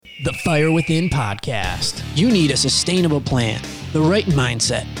The Fire Within podcast. You need a sustainable plan, the right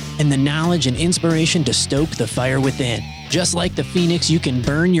mindset, and the knowledge and inspiration to stoke the fire within. Just like the phoenix, you can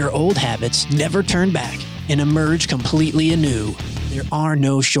burn your old habits, never turn back, and emerge completely anew. There are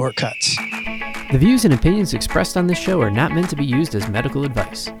no shortcuts. The views and opinions expressed on this show are not meant to be used as medical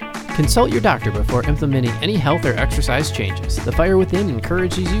advice. Consult your doctor before implementing any health or exercise changes. The Fire Within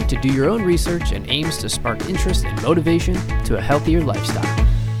encourages you to do your own research and aims to spark interest and motivation to a healthier lifestyle.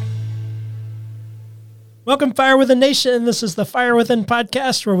 Welcome, Fire Within Nation. This is the Fire Within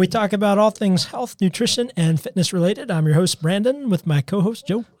podcast, where we talk about all things health, nutrition, and fitness related. I'm your host, Brandon, with my co-host,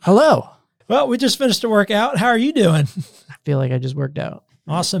 Joe. Hello. Well, we just finished a workout. How are you doing? I feel like I just worked out.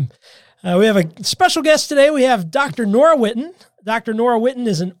 Awesome. We have a special guest today. We have Dr. Nora Whitten. Dr. Nora Whitten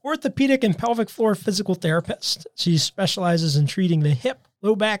is an orthopedic and pelvic floor physical therapist. She specializes in treating the hip,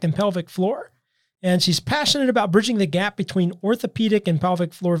 low back, and pelvic floor. And she's passionate about bridging the gap between orthopedic and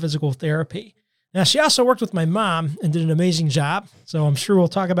pelvic floor physical therapy. Now, she also worked with my mom and did an amazing job, so I'm sure we'll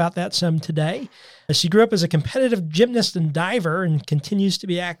talk about that some today. She grew up as a competitive gymnast and diver and continues to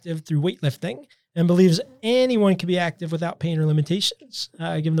be active through weightlifting and believes anyone can be active without pain or limitations,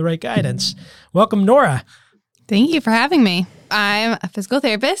 given the right guidance. Welcome, Nora. Thank you for having me. I'm a physical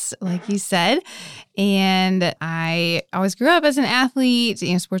therapist, like you said, and I always grew up as an athlete.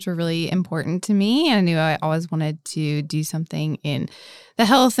 Sports were really important to me, and I knew I always wanted to do something in the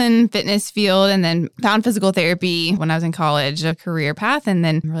health and fitness field, and then found physical therapy when I was in college, a career path, and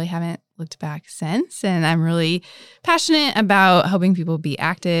then really haven't looked back since. And I'm really passionate about helping people be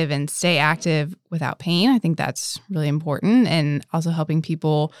active and stay active without pain. I think that's really important, and also helping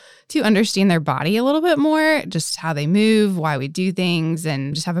people to understand their body a little bit more, just how they move, why we do things,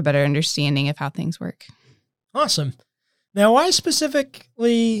 and just have a better understanding of how things work. Awesome. Now, why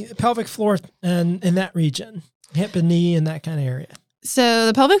specifically pelvic floor and in that region, hip and knee and that kind of area? So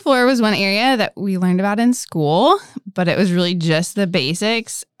the pelvic floor was one area that we learned about in school, but it was really just the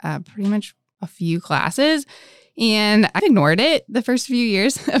basics, pretty much a few classes. And I ignored it the first few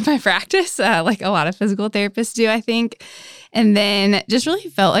years of my practice, like a lot of physical therapists do, I think. And then just really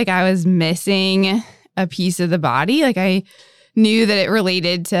felt like I was missing a piece of the body. Like I knew that it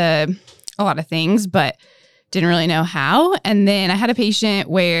related to a lot of things, but didn't really know how. And then I had a patient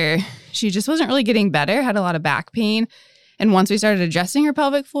where she just wasn't really getting better, had a lot of back pain. And once we started adjusting her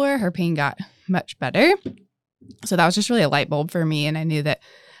pelvic floor, her pain got much better. So that was just really a light bulb for me. And I knew that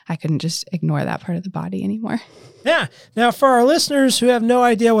I couldn't just ignore that part of the body anymore. Yeah. Now, for our listeners who have no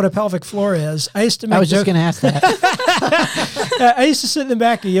idea what a pelvic floor is, I was just going to ask that. I used to sit in the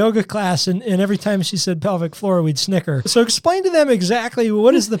back of yoga class, and every time she said pelvic floor, we'd snicker. So explain to them exactly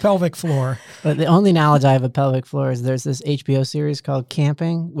what is the pelvic floor. But the only knowledge I have of pelvic floor is there's this HBO series called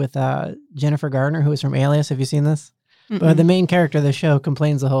Camping with Jennifer Gardner, who is from Alias. Have you seen this? But the main character of the show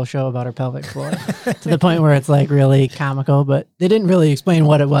complains the whole show about her pelvic floor to the point where it's like really comical, but they didn't really explain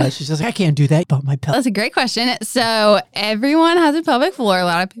what it was. She's just like, I can't do that about my pelvic. That's a great question. So everyone has a pelvic floor. A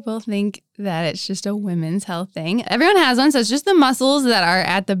lot of people think that it's just a women's health thing. Everyone has one. So it's just the muscles that are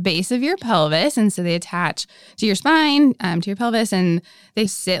at the base of your pelvis. And so they attach to your spine, to your pelvis, and they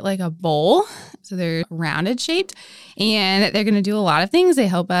sit like a bowl. So they're rounded shaped, and they're going to do a lot of things. They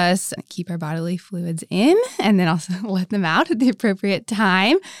help us keep our bodily fluids in and then also let them out at the appropriate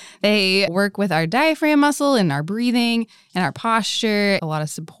time. They work with our diaphragm muscle and our breathing and our posture, a lot of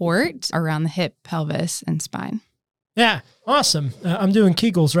support around the hip, pelvis, and spine. Yeah, awesome. I'm doing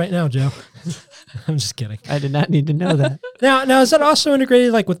Kegels right now, Joe. I'm just kidding. I did not need to know that. Now, is that also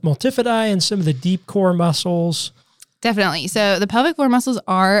integrated like with multifidi and some of the deep core muscles? Definitely. So the pelvic floor muscles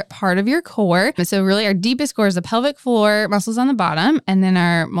are part of your core. So really our deepest core is the pelvic floor muscles on the bottom, and then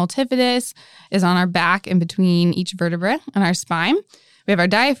our multifidus is on our back in between each vertebra and our spine. We have our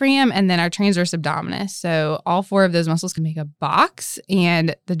diaphragm and then our transverse abdominis. So all four of those muscles can make a box,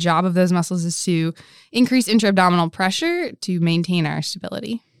 and the job of those muscles is to increase intra-abdominal pressure to maintain our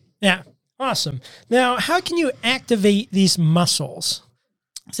stability. Yeah, awesome. Now, how can you activate these muscles?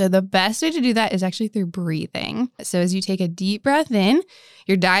 So the best way to do that is actually through breathing. So as you take a deep breath in,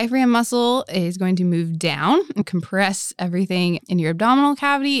 your diaphragm muscle is going to move down and compress everything in your abdominal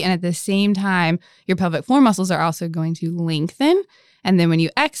cavity. And at the same time, your pelvic floor muscles are also going to lengthen. And then when you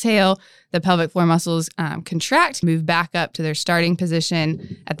exhale, the pelvic floor muscles contract, move back up to their starting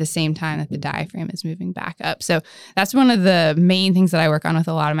position at the same time that the diaphragm is moving back up. So that's one of the main things that I work on with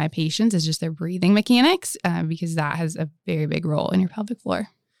a lot of my patients is just their breathing mechanics, because that has a very big role in your pelvic floor.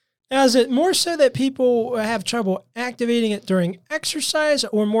 Now, is it more so that people have trouble activating it during exercise,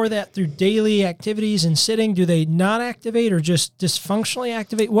 or more that through daily activities and sitting, do they not activate or just dysfunctionally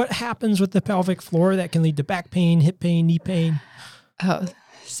activate? What happens with the pelvic floor that can lead to back pain, hip pain, knee pain? Oh,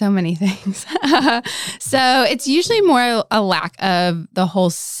 So many things. So it's usually more a lack of the whole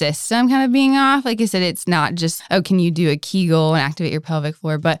system kind of being off. Like I said, it's not just, oh, can you do a Kegel and activate your pelvic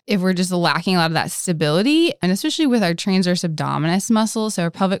floor? But if we're just lacking a lot of that stability, and especially with our transverse abdominis muscle, so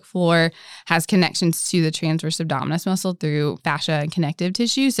our pelvic floor has connections to the transverse abdominis muscle through fascia and connective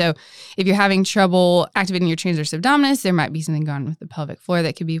tissue. So if you're having trouble activating your transverse abdominis, there might be something going on with the pelvic floor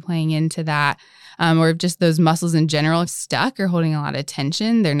that could be playing into that. Or if just those muscles in general stuck or holding a lot of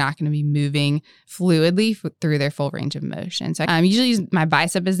tension, they're not going to be moving fluidly through their full range of motion. So I usually use my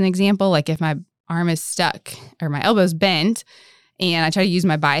bicep as an example. Like if my arm is stuck or my elbow's bent and I try to use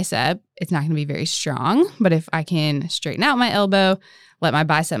my bicep, it's not going to be very strong. But if I can straighten out my elbow, let my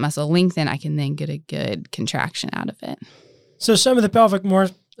bicep muscle lengthen, I can then get a good contraction out of it. So some of the pelvic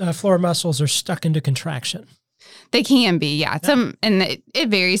floor muscles are stuck into contraction. They can be, yeah. And it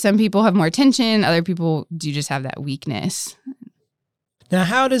varies. Some people have more tension. Other people do just have that weakness. Now,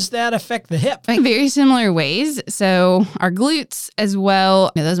 how does that affect the hip? In very similar ways. So our glutes as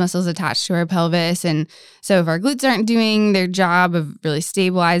well, those muscles attached to our pelvis. And so if our glutes aren't doing their job of really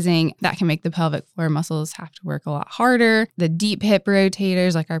stabilizing, that can make the pelvic floor muscles have to work a lot harder. The deep hip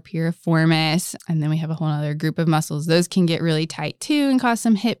rotators, like our piriformis, and then we have a whole other group of muscles. Those can get really tight too and cause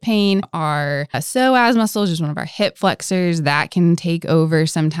some hip pain. Our psoas muscle, which is one of our hip flexors, that can take over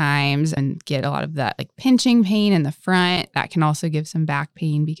sometimes and get a lot of that like pinching pain in the front. That can also give some back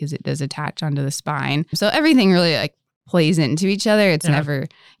pain because it does attach onto the spine. So everything really like plays into each other. It's never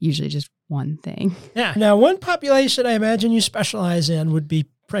usually just one thing. Yeah. Now, one population I imagine you specialize in would be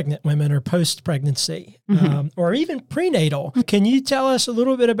pregnant women or post-pregnancy, or even prenatal. Can you tell us a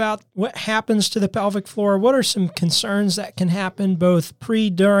little bit about what happens to the pelvic floor? What are some concerns that can happen both pre,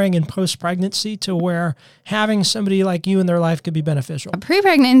 during, and post-pregnancy to where having somebody like you in their life could be beneficial?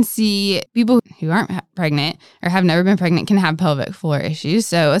 Pre-pregnancy, people who aren't pregnant or have never been pregnant can have pelvic floor issues.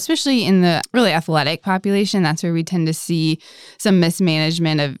 So especially in the really athletic population, that's where we tend to see some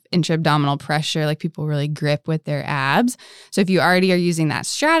mismanagement of intra-abdominal pressure, like people really grip with their abs. So if you already are using that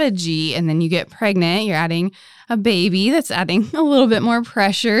strategy and then you get pregnant, you're adding a baby that's adding a little bit more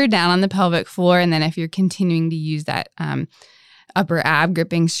pressure down on the pelvic floor. And then if you're continuing to use that upper ab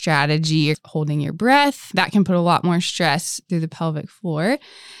gripping strategy, holding your breath, that can put a lot more stress through the pelvic floor.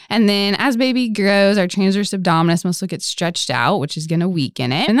 And then as baby grows, our transverse abdominis muscle gets stretched out, which is going to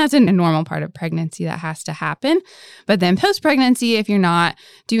weaken it. And that's a normal part of pregnancy that has to happen. But then post-pregnancy, if you're not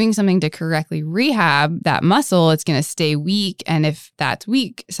doing something to correctly rehab that muscle, it's going to stay weak. And if that's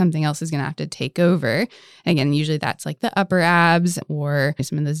weak, something else is going to have to take over. Again, usually that's like the upper abs or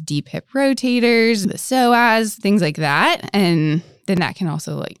some of those deep hip rotators, the psoas, things like that. And then that can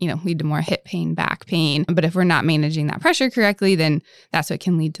also lead to more hip pain, back pain. But if we're not managing that pressure correctly, then that's what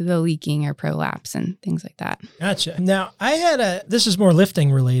can lead to the leaking or prolapse and things like that. Gotcha. Now, this is more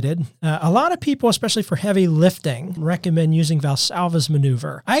lifting related. A lot of people, especially for heavy lifting, recommend using Valsalva's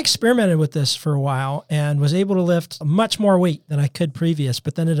maneuver. I experimented with this for a while and was able to lift much more weight than I could previous,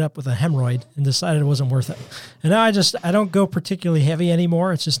 but then ended up with a hemorrhoid and decided it wasn't worth it. And now I don't go particularly heavy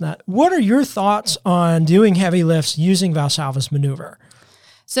anymore. It's just not. What are your thoughts on doing heavy lifts using Valsalva's maneuver?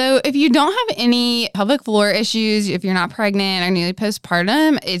 So if you don't have any pelvic floor issues, if you're not pregnant or newly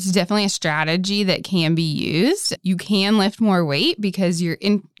postpartum, it's definitely a strategy that can be used. You can lift more weight because you're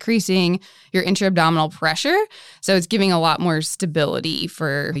increasing your intra-abdominal pressure. So it's giving a lot more stability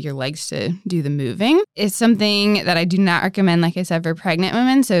for your legs to do the moving. It's something that I do not recommend, like I said, for pregnant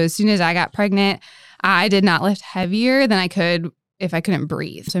women. So as soon as I got pregnant, I did not lift heavier than I could if I couldn't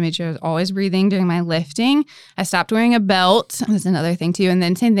breathe. So I made sure I was always breathing during my lifting. I stopped wearing a belt. That's another thing too. And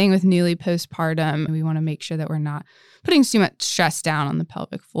then same thing with newly postpartum. We want to make sure that we're not putting too much stress down on the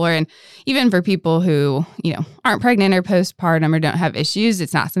pelvic floor. And even for people who, aren't pregnant or postpartum or don't have issues,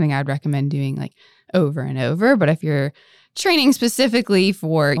 it's not something I'd recommend doing like over and over. But if you're training specifically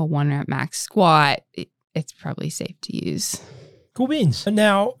for a 1 rep max squat, it's probably safe to use. Cool beans.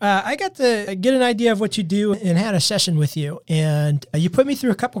 Now, I got to get an idea of what you do and had a session with you. And you put me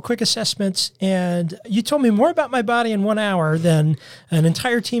through a couple quick assessments and you told me more about my body in 1 hour than an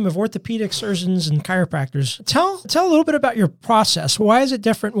entire team of orthopedic surgeons and chiropractors. Tell a little bit about your process. Why is it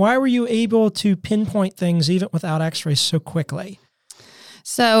different? Why were you able to pinpoint things even without x-rays so quickly?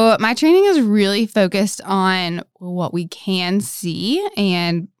 So my training is really focused on what we can see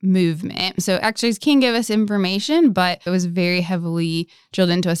and movement. So x-rays can give us information, but it was very heavily drilled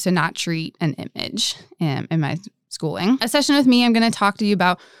into us to not treat an image in my schooling. A session with me, I'm going to talk to you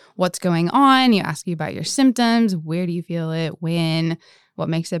about what's going on. You ask you about your symptoms. Where do you feel it? When? What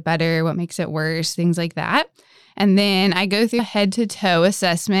makes it better? What makes it worse? Things like that. And then I go through a head-to-toe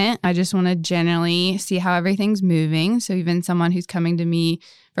assessment. I just want to generally see how everything's moving. So even someone who's coming to me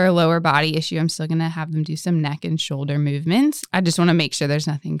For a lower body issue, I'm still going to have them do some neck and shoulder movements. I just want to make sure there's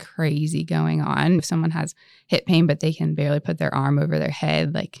nothing crazy going on. If someone has hip pain, but they can barely put their arm over their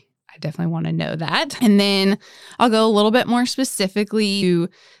head, like I definitely want to know that. And then I'll go a little bit more specifically to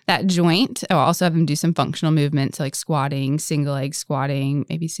that joint. I'll also have them do some functional movements like squatting, single leg squatting,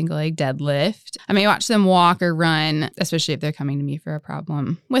 maybe single leg deadlift. I may watch them walk or run, especially if they're coming to me for a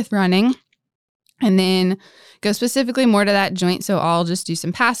problem with running. And then go specifically more to that joint. So I'll just do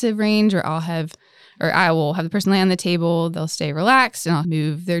some passive range, or I will have the person lay on the table. They'll stay relaxed and I'll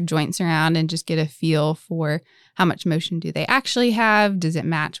move their joints around and just get a feel for how much motion do they actually have? Does it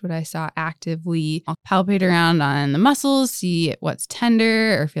match what I saw actively? I'll palpate around on the muscles, see what's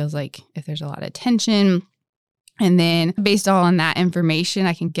tender or feels like if there's a lot of tension. And then based on that information,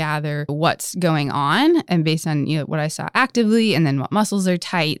 I can gather what's going on. And based on what I saw actively and then what muscles are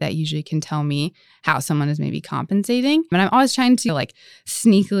tight, that usually can tell me how someone is maybe compensating. But I'm always trying to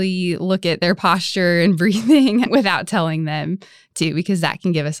sneakily look at their posture and breathing without telling them to, because that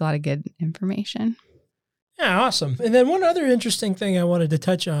can give us a lot of good information. Yeah, awesome. And then one other interesting thing I wanted to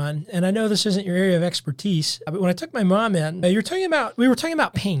touch on, and I know this isn't your area of expertise, but when I took my mom in, we were talking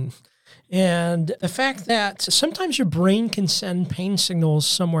about pain. And the fact that sometimes your brain can send pain signals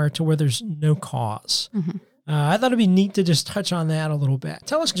somewhere to where there's no cause. Mm-hmm. I thought it'd be neat to just touch on that a little bit.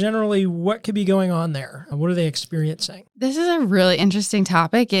 Tell us generally what could be going on there. What are they experiencing? This is a really interesting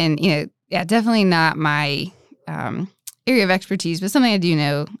topic, and definitely not my area of expertise, but something I do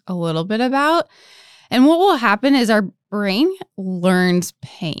know a little bit about. And what will happen is our brain learns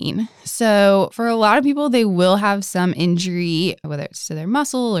pain. So for a lot of people, they will have some injury, whether it's to their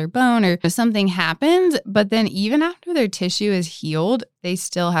muscle or bone or something happens, but then even after their tissue is healed, they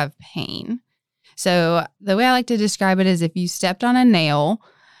still have pain. So the way I like to describe it is if you stepped on a nail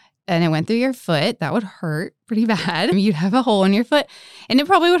and it went through your foot, that would hurt pretty bad. You'd have a hole in your foot, and it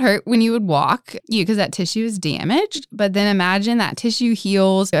probably would hurt when you would walk because that tissue is damaged. But then imagine that tissue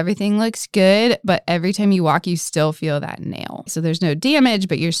heals, everything looks good, but every time you walk, you still feel that nail. So there's no damage,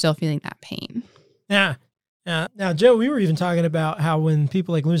 but you're still feeling that pain. Yeah. Now, Joe, we were even talking about how when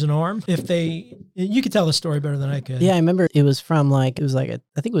people lose an arm, you could tell the story better than I could. Yeah, I remember it was from I think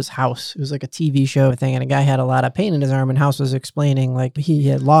it was House. It was like a TV show thing, and a guy had a lot of pain in his arm, and House was explaining he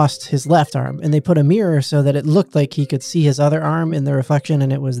had lost his left arm, and they put a mirror so that it looked like he could see his other arm in the reflection,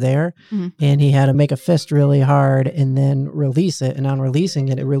 and it was there. Mm-hmm. And he had to make a fist really hard and then release it, and on releasing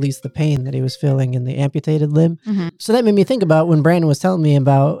it, it released the pain that he was feeling in the amputated limb. Mm-hmm. So that made me think about when Brandon was telling me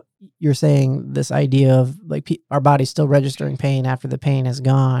about, you're saying this idea of our body's still registering pain after the pain is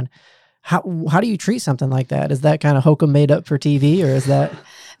gone. How do you treat something like that? Is that kind of hokum made up for TV, or is that?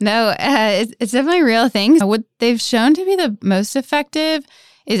 No, it's definitely a real thing. What they've shown to be the most effective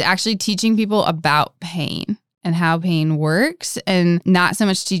is actually teaching people about pain and how pain works, and not so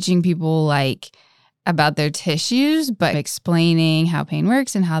much teaching people about their tissues, but explaining how pain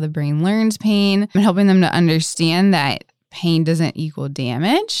works and how the brain learns pain and helping them to understand that pain doesn't equal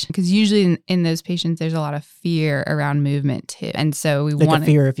damage, because usually in those patients, there's a lot of fear around movement too. And so we want to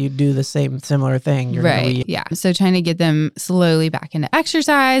fear if you do the similar thing. You're right. Yeah. So trying to get them slowly back into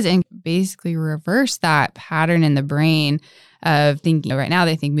exercise and basically reverse that pattern in the brain of thinking right now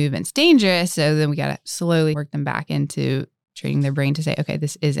they think movement's dangerous. So then we got to slowly work them back into training their brain to say, okay,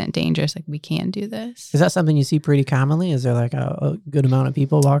 this isn't dangerous. We can do this. Is that something you see pretty commonly? Is there a good amount of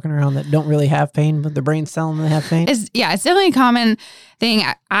people walking around that don't really have pain, but their brain's telling them they have pain? It's definitely a common thing.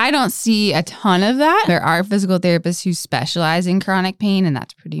 I don't see a ton of that. There are physical therapists who specialize in chronic pain, and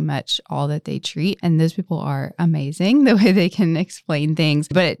that's pretty much all that they treat. And those people are amazing, the way they can explain things.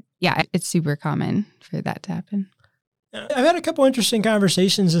 But it's super common for that to happen. I've had a couple interesting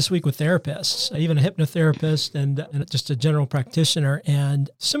conversations this week with therapists, even a hypnotherapist and just a general practitioner, and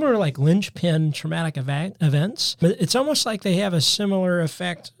similar linchpin traumatic events. But it's almost like they have a similar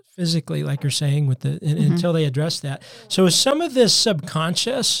effect physically, like you're saying, until they address that. So is some of this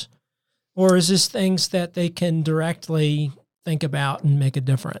subconscious, or is this things that they can directly think about and make a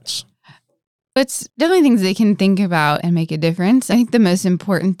difference? It's definitely things they can think about and make a difference. I think the most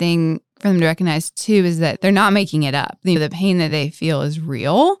important thing for them to recognize too is that they're not making it up. The pain that they feel is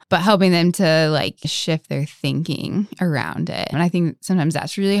real, but helping them to shift their thinking around it. And I think sometimes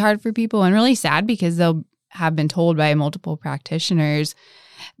that's really hard for people and really sad, because they'll have been told by multiple practitioners,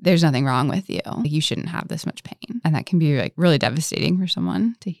 there's nothing wrong with you. You shouldn't have this much pain. And that can be really devastating for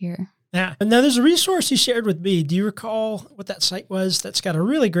someone to hear. Yeah. Now, there's a resource you shared with me. Do you recall what that site was? That's got a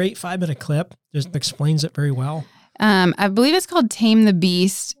really great 5-minute clip. Just explains it very well. I believe it's called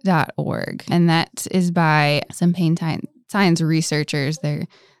tamethebeast.org. And that is by some pain science researchers. They're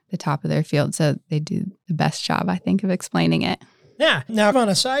the top of their field. So they do the best job, I think, of explaining it. Yeah. Now, on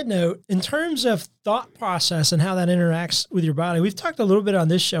a side note, in terms of thought process and how that interacts with your body, we've talked a little bit on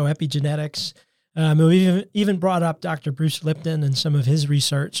this show, epigenetics. We've even brought up Dr. Bruce Lipton and some of his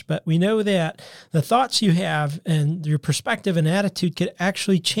research, but we know that the thoughts you have and your perspective and attitude could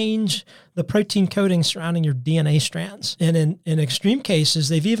actually change the protein coding surrounding your DNA strands. And in extreme cases,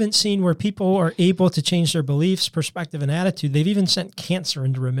 they've even seen where people are able to change their beliefs, perspective, and attitude. They've even sent cancer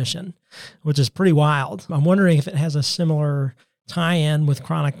into remission, which is pretty wild. I'm wondering if it has a similar tie-in with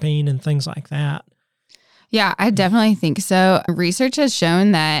chronic pain and things like that. Yeah, I definitely think so. Research has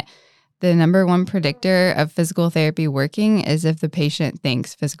shown that the number one predictor of physical therapy working is if the patient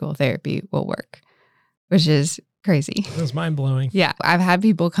thinks physical therapy will work, which is crazy. That's mind-blowing. Yeah, I've had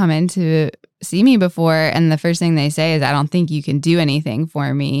people come in to see me before, and the first thing they say is, I don't think you can do anything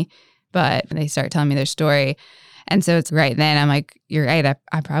for me, but they start telling me their story. And so it's right then I'm like, you're right,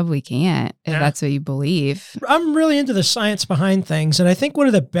 I probably can't if that's what you believe. I'm really into the science behind things. And I think one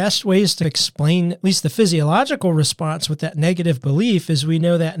of the best ways to explain at least the physiological response with that negative belief is we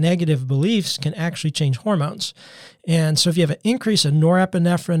know that negative beliefs can actually change hormones. And so if you have an increase in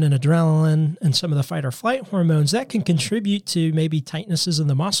norepinephrine and adrenaline and some of the fight or flight hormones, that can contribute to maybe tightnesses in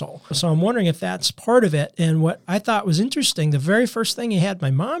the muscle. So I'm wondering if that's part of it. And what I thought was interesting, the very first thing he had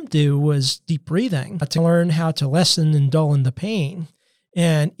my mom do was deep breathing to learn how to lessen and dull the pain.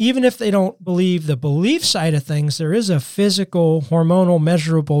 And even if they don't believe the belief side of things, there is a physical, hormonal,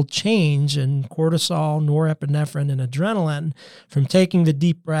 measurable change in cortisol, norepinephrine, and adrenaline from taking the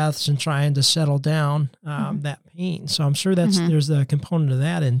deep breaths and trying to settle down that pain. So I'm sure there's a component of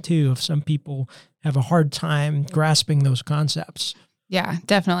that in too, if some people have a hard time grasping those concepts. Yeah,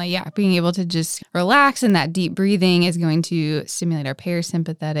 definitely. Yeah. Being able to just relax, and that deep breathing is going to stimulate our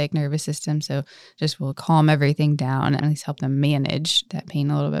parasympathetic nervous system. So just will calm everything down and at least help them manage that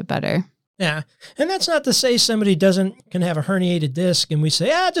pain a little bit better. Yeah. And that's not to say somebody can have a herniated disc and we say,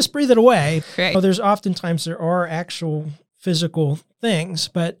 just breathe it away. Right. Well, there's oftentimes there are actual physical things,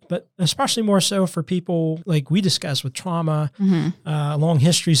 but especially more so for people like we discussed with trauma, long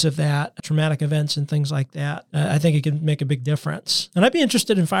histories of that, traumatic events and things like that. I think it can make a big difference. And I'd be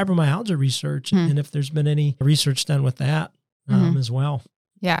interested in fibromyalgia research and if there's been any research done with that as well.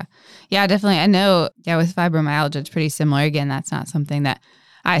 Yeah. Yeah, definitely. I know, with fibromyalgia, it's pretty similar. Again, that's not something that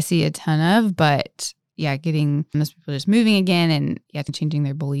I see a ton of, but getting those people just moving again and changing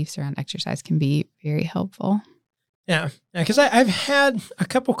their beliefs around exercise can be very helpful. Yeah, because I've had a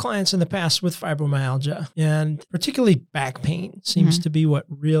couple clients in the past with fibromyalgia, and particularly back pain seems to be what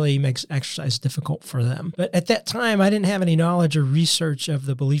really makes exercise difficult for them. But at that time, I didn't have any knowledge or research of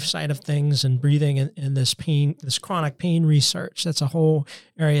the belief side of things and breathing and this pain, this chronic pain research. That's a whole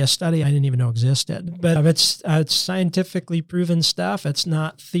area of study I didn't even know existed. But it's scientifically proven stuff. It's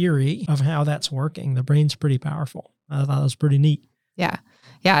not theory of how that's working. The brain's pretty powerful. I thought it was pretty neat. Yeah.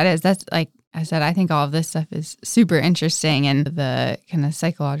 Yeah, it is. That's like I said, I think all of this stuff is super interesting, and the kind of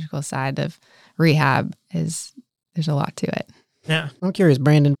psychological side of rehab there's a lot to it. Yeah. I'm curious,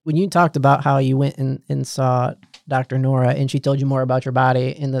 Brandon, when you talked about how you went and saw Dr. Nora and she told you more about your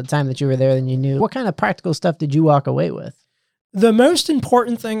body in the time that you were there than you knew, what kind of practical stuff did you walk away with? The most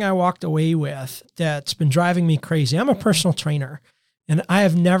important thing I walked away with that's been driving me crazy, I'm a personal trainer. And I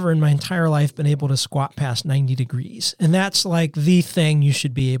have never in my entire life been able to squat past 90 degrees. And that's like the thing you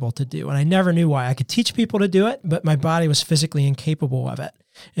should be able to do. And I never knew why. I could teach people to do it, but my body was physically incapable of it.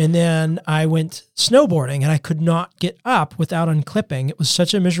 And then I went snowboarding and I could not get up without unclipping. It was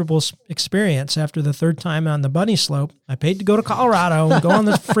such a miserable experience after the third time on the bunny slope. I paid to go to Colorado and go on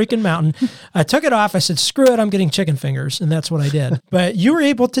this freaking mountain. I took it off. I said, screw it, I'm getting chicken fingers. And that's what I did. But you were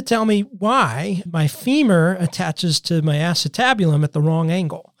able to tell me why my femur attaches to my acetabulum at the wrong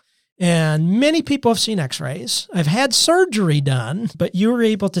angle. And many people have seen x-rays. I've had surgery done, but you were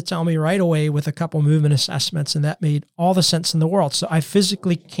able to tell me right away with a couple movement assessments, and that made all the sense in the world. So I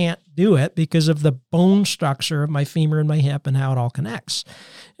physically can't do it because of the bone structure of my femur and my hip and how it all connects.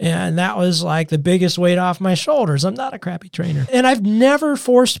 And that was like the biggest weight off my shoulders. I'm not a crappy trainer. And I've never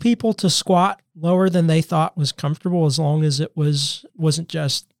forced people to squat lower than they thought was comfortable, as long as it wasn't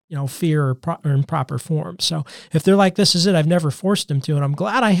just fear or improper form. So if they're like, this is it, I've never forced them to, and I'm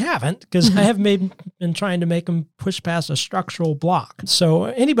glad I haven't, because I have been trying to make them push past a structural block. So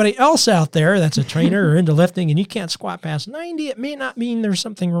anybody else out there that's a trainer or into lifting and you can't squat past 90, it may not mean there's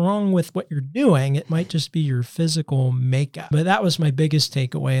something wrong with what you're doing. It might just be your physical makeup. But that was my biggest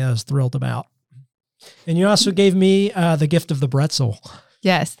takeaway I was thrilled about. And you also gave me the gift of the pretzel.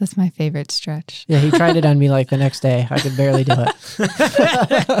 Yes, that's my favorite stretch. Yeah, he tried it on me like the next day. I could barely do it.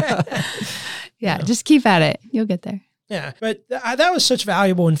 Yeah, just keep at it. You'll get there. Yeah, but that was such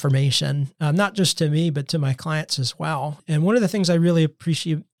valuable information, not just to me, but to my clients as well. And one of the things I really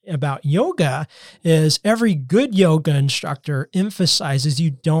appreciate about yoga is every good yoga instructor emphasizes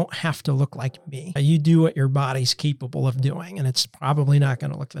you don't have to look like me. You do what your body's capable of doing, and it's probably not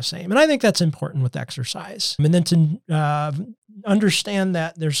going to look the same. And I think that's important with exercise. And then to understand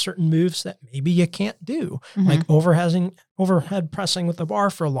that there's certain moves that maybe you can't do, like overhead pressing with the bar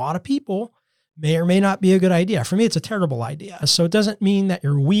for a lot of people may or may not be a good idea. For me, it's a terrible idea. So it doesn't mean that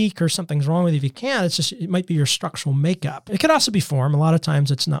you're weak or something's wrong with you if you can't. It's just, it might be your structural makeup. It could also be form. A lot of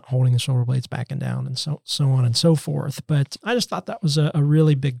times it's not holding the shoulder blades back and down and so on and so forth. But I just thought that was a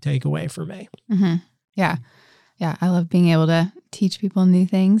really big takeaway for me. Mm-hmm. Yeah. Yeah. I love being able to teach people new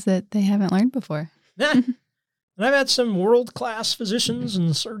things that they haven't learned before. Yeah. And I've had some world-class physicians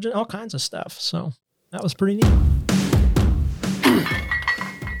and surgeons, all kinds of stuff. So that was pretty neat.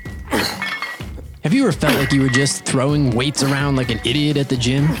 Have you ever felt like you were just throwing weights around like an idiot at the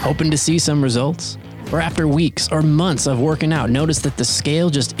gym, hoping to see some results? Or after weeks or months of working out, notice that the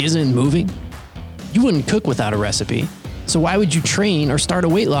scale just isn't moving? You wouldn't cook without a recipe. So why would you train or start a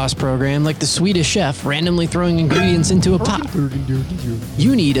weight loss program like the Swedish chef randomly throwing ingredients into a pot?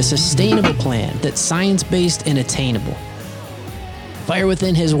 You need a sustainable plan that's science-based and attainable. Fire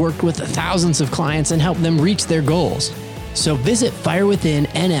Within has worked with thousands of clients and helped them reach their goals. So visit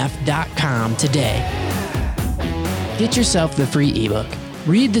firewithinnf.com today. Get yourself the free ebook,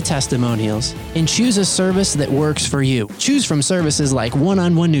 read the testimonials, and choose a service that works for you. Choose from services like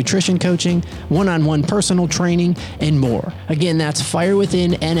one-on-one nutrition coaching, one-on-one personal training, and more. Again, that's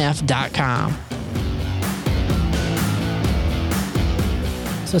firewithinnf.com.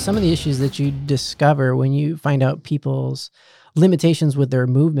 So some of the issues that you discover when you find out people's limitations with their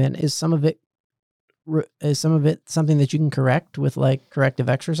movement, is some of it something that you can correct with like corrective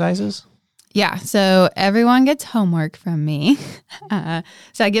exercises? Yeah. So everyone gets homework from me.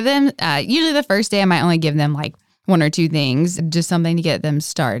 So I give them, usually the first day I might only give them like one or two things, just something to get them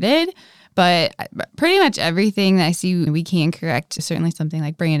started. But pretty much everything that I see we can correct. Certainly something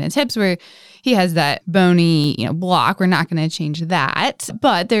like Brandon's hips where he has that bony, block. We're not going to change that.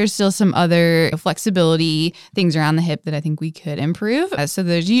 But there's still some other flexibility things around the hip that I think we could improve. So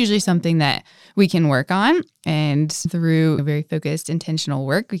there's usually something that we can work on. And through very focused, intentional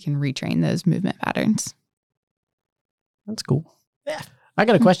work, we can retrain those movement patterns. That's cool. Yeah. I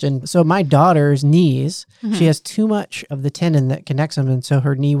got a question. So my daughter's knees, she has too much of the tendon that connects them. And so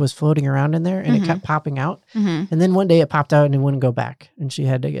her knee was floating around in there and it kept popping out. And then one day it popped out and it wouldn't go back. And she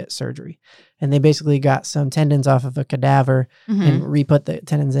had to get surgery. And they basically got some tendons off of a cadaver and re-put the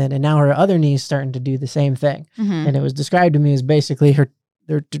tendons in. And now her other knee's starting to do the same thing. And it was described to me as basically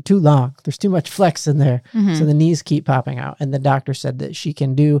they're too long. There's too much flex in there. So the knees keep popping out. And the doctor said that she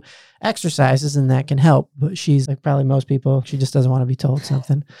can do exercises and that can help. But she's like probably most people, she just doesn't want to be told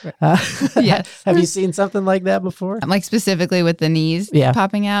something. Yes. Have you seen something like that before? Like specifically with the knees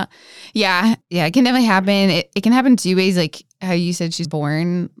popping out? Yeah. Yeah. It can definitely happen. It can happen two ways. Like how you said she's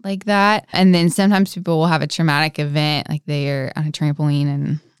born like that. And then sometimes people will have a traumatic event, like they are on a trampoline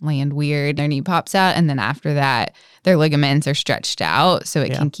and land weird, their knee pops out. And then after that, their ligaments are stretched out. So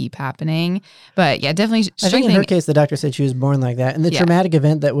it can keep happening. But yeah, definitely. I think in her case, the doctor said she was born like that. And the traumatic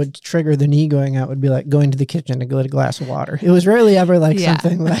event that would trigger the knee going out would be like going to the kitchen to get a glass of water. It was rarely ever like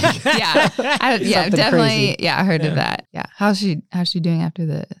something like definitely. Crazy. Yeah, I heard of that. Yeah. How's she doing after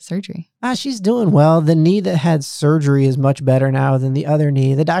the surgery? She's doing well. The knee that had surgery is much better now than the other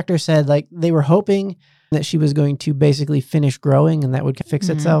knee. The doctor said like they were hoping that she was going to basically finish growing and that would fix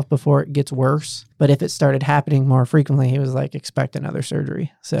itself before it gets worse. But if it started happening more frequently, he was like, expect another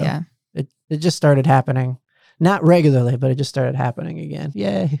surgery. So it just started happening. Not regularly, but it just started happening again.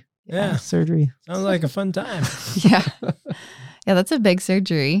 Yay. Yeah. Surgery. Sounds like a fun time. Yeah, that's a big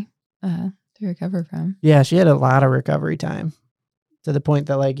surgery to recover from. Yeah, she had a lot of recovery time. To the point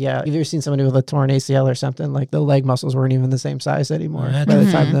that like, you've ever seen somebody with a torn ACL or something, like the leg muscles weren't even the same size anymore by the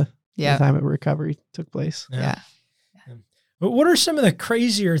time the time of recovery took place. Yeah. But what are some of the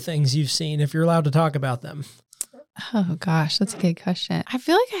crazier things you've seen, if you're allowed to talk about them? Oh gosh, that's a good question. I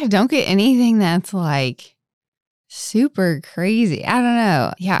feel like I don't get anything that's like super crazy. I don't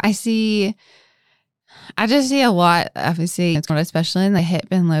know. Yeah, I just see a lot, obviously, especially in the hip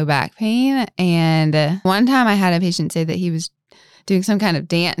and low back pain. And one time I had a patient say that he was doing some kind of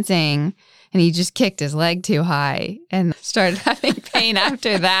dancing and he just kicked his leg too high and started having pain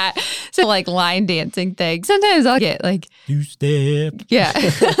after that. So like line dancing thing. Sometimes I'll get like two-step. Yeah.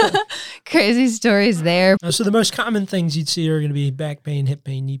 Crazy stories there. So the most common things you'd see are going to be back pain, hip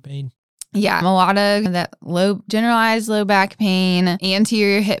pain, knee pain. Yeah, a lot of that generalized low back pain,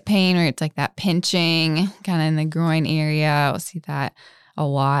 anterior hip pain, where it's like that pinching kind of in the groin area. We'll see that a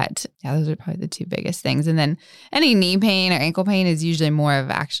lot. Yeah, those are probably the two biggest things. And then any knee pain or ankle pain is usually more of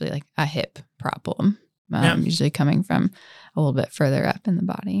actually like a hip problem, usually coming from a little bit further up in the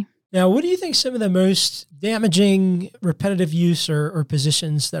body. Now, what do you think some of the most damaging repetitive use or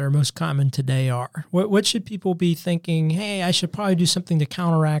positions that are most common today are? What should people be thinking, hey, I should probably do something to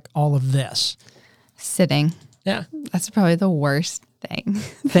counteract all of this? Sitting. Yeah. That's probably the worst thing.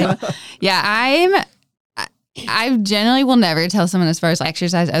 Yeah, I generally will never tell someone as far as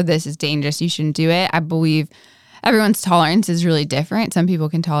exercise, oh, this is dangerous, you shouldn't do it. I believe everyone's tolerance is really different. Some people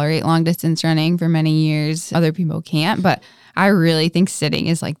can tolerate long distance running for many years. Other people can't. But I really think sitting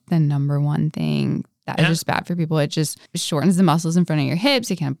is like the number one thing that is just bad for people. It just shortens the muscles in front of your hips.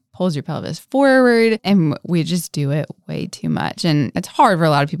 It kind of pulls your pelvis forward. And we just do it way too much. And it's hard for a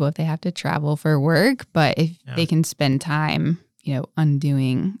lot of people if they have to travel for work. But if they can spend time,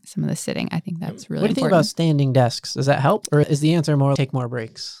 undoing some of the sitting, I think that's really important. What do you think about standing desks? Does that help? Or is the answer more take more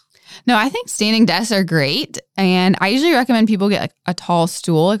breaks? No, I think standing desks are great. And I usually recommend people get like a tall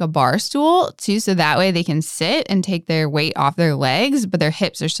stool, like a bar stool too. So that way they can sit and take their weight off their legs, but their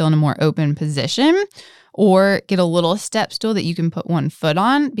hips are still in a more open position. Or get a little step stool that you can put one foot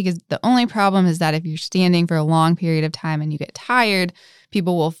on, because the only problem is that if you're standing for a long period of time and you get tired,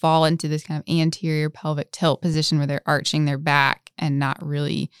 people will fall into this kind of anterior pelvic tilt position where they're arching their back and not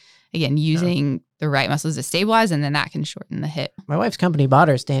really, again, using the right muscles to stabilize, and then that can shorten the hip. My wife's company bought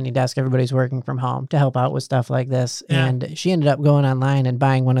her a standing desk. Everybody's working from home to help out with stuff like this. Yeah. And she ended up going online and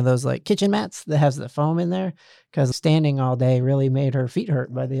buying one of those like kitchen mats that has the foam in there, because standing all day really made her feet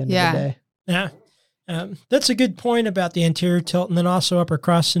hurt by the end of the day. Yeah. That's a good point about the anterior tilt, and then also upper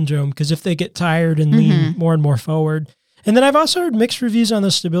cross syndrome, because if they get tired and lean more and more forward. And then I've also heard mixed reviews on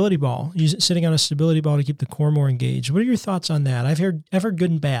the stability ball, sitting on a stability ball to keep the core more engaged. What are your thoughts on that? I've heard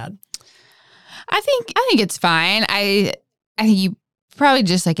good and bad. I think it's fine. I think you probably,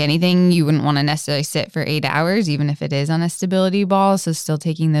 just like anything, you wouldn't want to necessarily sit for 8 hours, even if it is on a stability ball. So still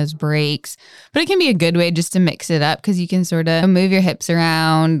taking those breaks, but it can be a good way just to mix it up, because you can sort of move your hips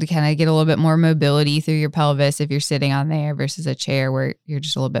around, kind of get a little bit more mobility through your pelvis if you're sitting on there versus a chair where you're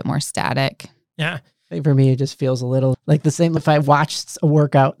just a little bit more static. Yeah. I think for me, it just feels a little like the same if I watched a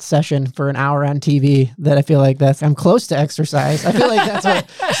workout session for an hour on TV, that I feel like I'm close to exercise. I feel like that's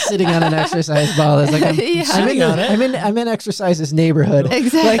what sitting on an exercise ball is. Like I'm in exercise's neighborhood.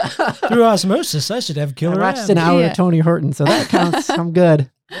 Exactly. Like, through osmosis, I should have killer I watched an hour of Tony Horton, so that counts. I'm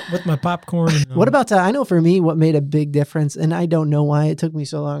good. With my popcorn. What about, I know for me, what made a big difference, and I don't know why it took me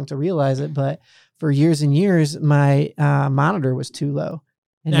so long to realize it, but for years and years, my monitor was too low.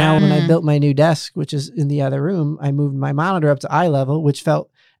 And now when I built my new desk, which is in the other room, I moved my monitor up to eye level, which felt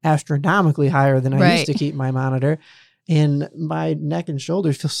astronomically higher than I used to keep my monitor. And my neck and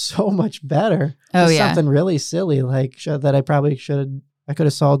shoulders feel so much better. Something really silly that I probably I could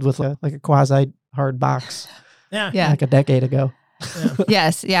have solved with a quasi hard box. Like a decade ago.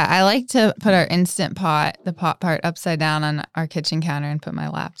 Yes. Yeah. I like to put our Instant Pot, the pot part, upside down on our kitchen counter and put my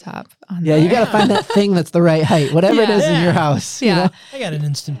laptop on there. You got to find that thing that's the right height, whatever it is in your house. Yeah. You know? I got an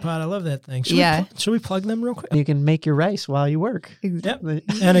Instant Pot. I love that thing. Should we plug them real quick? You can make your rice while you work. Yep.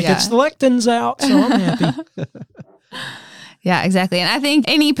 And it gets the lectins out, so I'm happy. Yeah, exactly. And I think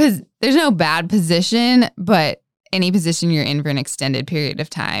there's no bad position, but any position you're in for an extended period of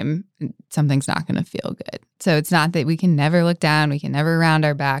time, something's not going to feel good. So it's not that we can never look down, we can never round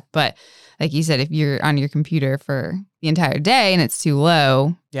our back. But like you said, if you're on your computer for the entire day and it's too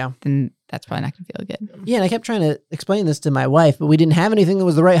low, then that's probably not going to feel good. Yeah, and I kept trying to explain this to my wife, but we didn't have anything that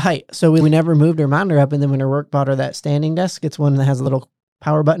was the right height. So we never moved her monitor up. And then when her work bought her that standing desk, it's one that has a little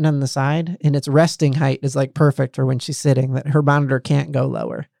power button on the side, and its resting height is like perfect for when she's sitting, that her monitor can't go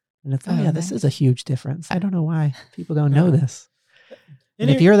lower. And it's, this is a huge difference. I don't know why people don't know this. And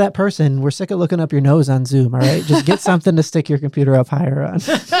if you're that person, we're sick of looking up your nose on Zoom, all right? Just get something to stick your computer up higher on.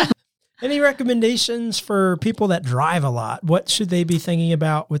 Any recommendations for people that drive a lot? What should they be thinking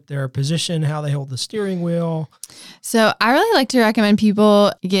about with their position, how they hold the steering wheel? So I really like to recommend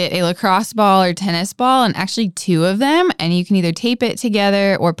people get a lacrosse ball or tennis ball, and actually 2 of them. And you can either tape it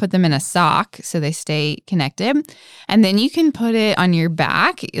together or put them in a sock so they stay connected. And then you can put it on your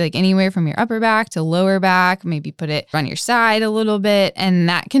back, like anywhere from your upper back to lower back, maybe put it on your side a little bit. And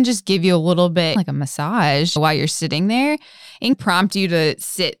that can just give you a little bit like a massage while you're sitting there, and prompt you to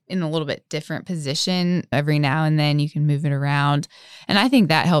sit in a little bit different position every now and then. You can move it around. And I think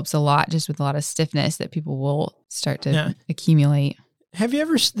that helps a lot, just with a lot of stiffness that people will start to accumulate. Have you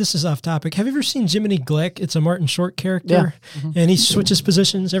ever, this is off topic, have you ever seen Jiminy Glick? It's a Martin Short character, and he switches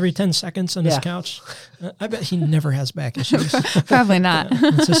positions every 10 seconds on his couch. I bet he never has back issues. Probably not.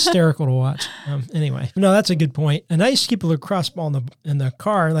 It's hysterical to watch. Anyway, no, that's a good point. And I used to keep a lacrosse ball in the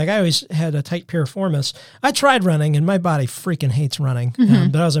car. Like I always had a tight piriformis. I tried running, and my body freaking hates running.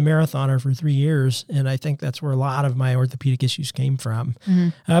 But I was a marathoner for 3 years, and I think that's where a lot of my orthopedic issues came from.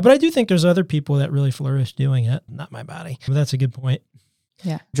 But I do think there's other people that really flourish doing it, not my body. But that's a good point.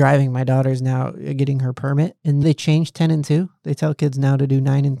 Yeah. Driving, my daughter's now getting her permit, and they changed 10 and 2. They tell kids now to do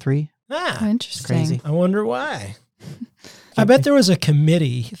 9 and 3. Oh, interesting. Crazy. I wonder why. I bet there was a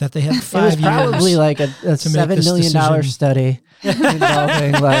committee that they had 5 years. It was probably like a $7 million study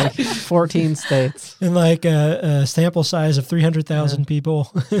involving like 14 states. And like a sample size of 300,000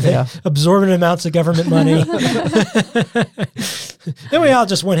 people. Yeah. Absorbent amounts of government money. Then we all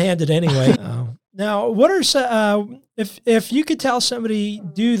just one-handed anyway. Now, what are if you could tell somebody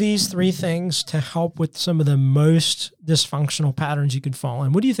do these 3 things to help with some of the most dysfunctional patterns you could fall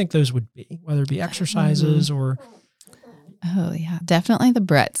in, what do you think those would be? Whether it be exercises or... Oh, yeah. Definitely the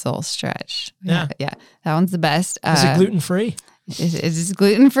Bretzel stretch. Yeah. Yeah. That one's the best. Is it gluten-free? Is it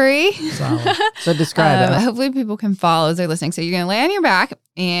gluten-free? So describe it. Hopefully people can follow as they're listening. So you're going to lay on your back,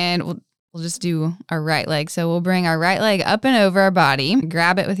 and we'll just do our right leg. So we'll bring our right leg up and over our body,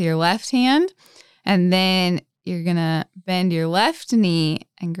 grab it with your left hand, and then you're going to bend your left knee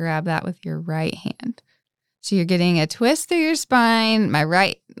and grab that with your right hand. So you're getting a twist through your spine. My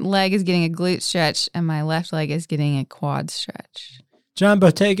right leg is getting a glute stretch, and my left leg is getting a quad stretch. John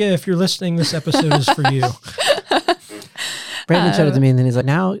Bottega, if you're listening, this episode is for you. Brandon showed it to me, and then he's like,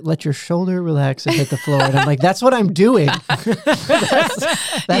 now let your shoulder relax and hit the floor. And I'm like, that's what I'm doing. That's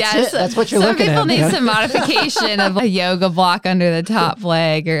it. That's what you're looking at. Some people need some modification of a yoga block under the top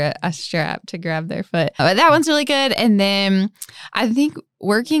leg or a strap to grab their foot. But that one's really good. And then I think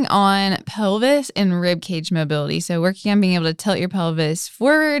working on pelvis and rib cage mobility. So working on being able to tilt your pelvis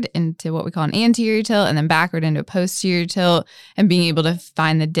forward into what we call an anterior tilt, and then backward into a posterior tilt, and being able to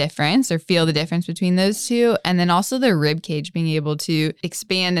find the difference or feel the difference between those two. And then also the rib cage, being able to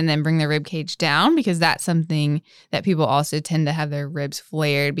expand and then bring the rib cage down, because that's something that people also tend to have their ribs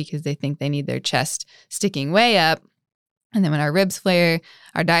flared because they think they need their chest sticking way up. And then when our ribs flare,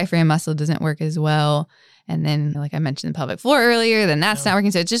 our diaphragm muscle doesn't work as well. And then, like I mentioned, the pelvic floor earlier, then that's not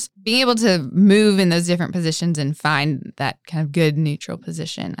working. So it's just being able to move in those different positions and find that kind of good neutral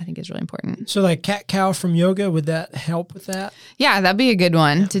position, I think is really important. So like cat-cow from yoga, would that help with that? Yeah, that'd be a good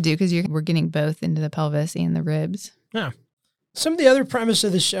one to do, because we're getting both into the pelvis and the ribs. Yeah. Some of the other premise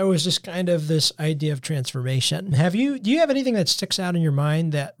of the show is just kind of this idea of transformation. Do you have anything that sticks out in your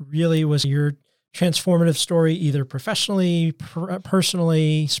mind that really was your transformative story, either professionally,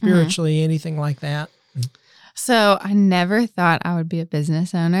 personally, spiritually, anything like that? So I never thought I would be a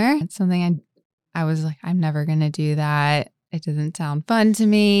business owner. It's something I was like, I'm never going to do that. It doesn't sound fun to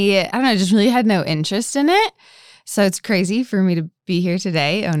me. I don't know, I just really had no interest in it. So it's crazy for me to be here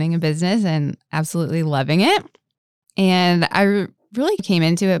today owning a business and absolutely loving it. And I really came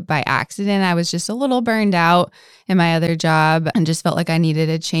into it by accident. I was just a little burned out in my other job and just felt like I needed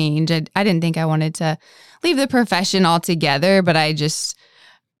a change. I didn't think I wanted to leave the profession altogether, but I just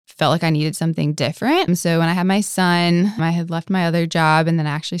felt like I needed something different. And so when I had my son, I had left my other job and then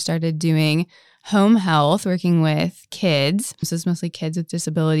actually started doing home health, working with kids. So it's mostly kids with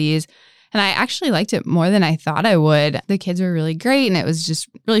disabilities. And I actually liked it more than I thought I would. The kids were really great, and it was just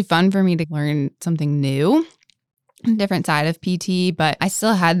really fun for me to learn something new, a different side of PT. But I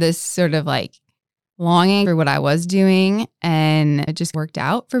still had this sort of like longing for what I was doing, and it just worked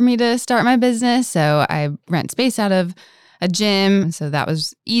out for me to start my business. So I rent space out of a gym. So that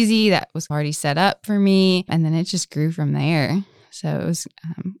was easy. That was already set up for me. And then it just grew from there. So it was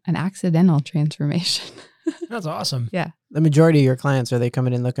an accidental transformation. That's awesome. Yeah. The majority of your clients, are they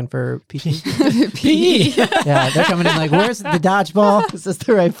coming in looking for PT? PE. Yeah, they're coming in like, where's the dodgeball? Is this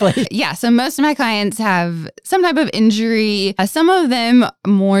the right place? Yeah. So most of my clients have some type of injury. Some of them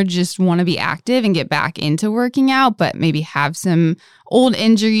more just want to be active and get back into working out, but maybe have some old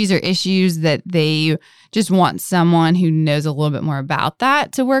injuries or issues that they just want someone who knows a little bit more about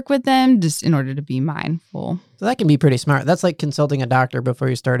that to work with them, just in order to be mindful. So that can be pretty smart. That's like consulting a doctor before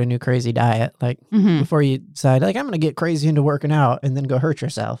you start a new crazy diet. Like before you decide, like, I'm going to get crazy into working out and then go hurt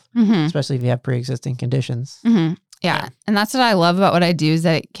yourself, especially if you have pre-existing conditions. Yeah. And that's what I love about what I do, is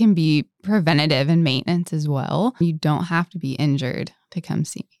that it can be preventative and maintenance as well. You don't have to be injured to come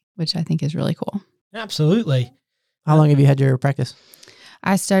see me, which I think is really cool. Absolutely. How long have you had your practice?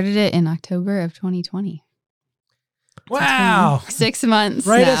 I started it in October of 2020. Wow. 6 months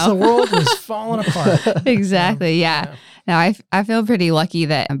Right now. as the world was falling apart. Exactly. Yeah. Now, I feel pretty lucky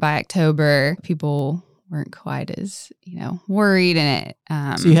that by October, people weren't quite as, worried in it.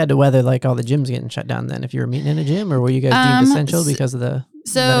 So you had to weather like all the gyms getting shut down then if you were meeting in a gym, or were you guys deemed essential because of the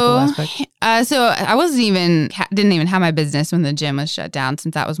medical aspect? So I didn't even have my business when the gym was shut down,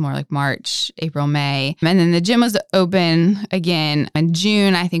 since that was more like March, April, May. And then the gym was open again in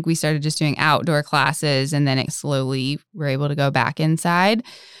June. I think we started just doing outdoor classes, and then it slowly we're able to go back inside.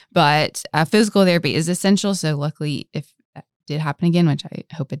 But physical therapy is essential. So luckily, if that did happen again, which I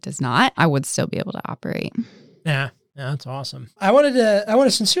hope it does not, I would still be able to operate. Yeah. Yeah, that's awesome. I want to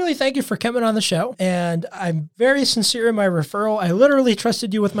sincerely thank you for coming on the show. And I'm very sincere in my referral. I literally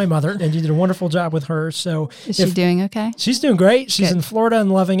trusted you with my mother, and you did a wonderful job with her. So is she doing okay? She's doing great. She's Good. in Florida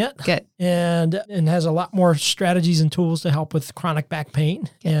and loving it. Good. And has a lot more strategies and tools to help with chronic back pain.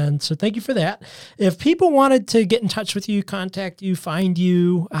 And so thank you for that. If people wanted to get in touch with you, contact you, find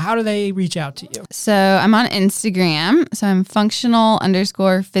you, how do they reach out to you? So I'm on Instagram. So I'm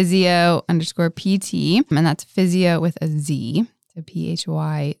functional_physio_PT. And that's physio with a Z. So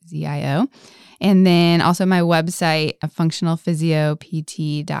PHYZIO. And then also my website,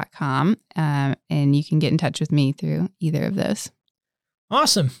 functionalphysiopt.com. And you can get in touch with me through either of those.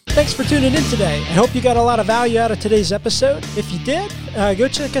 Awesome. Thanks for tuning in today. I hope you got a lot of value out of today's episode. If you did, go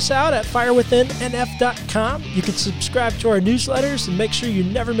check us out at firewithinnf.com. You can subscribe to our newsletters and make sure you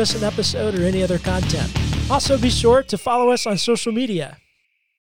never miss an episode or any other content. Also, be sure to follow us on social media.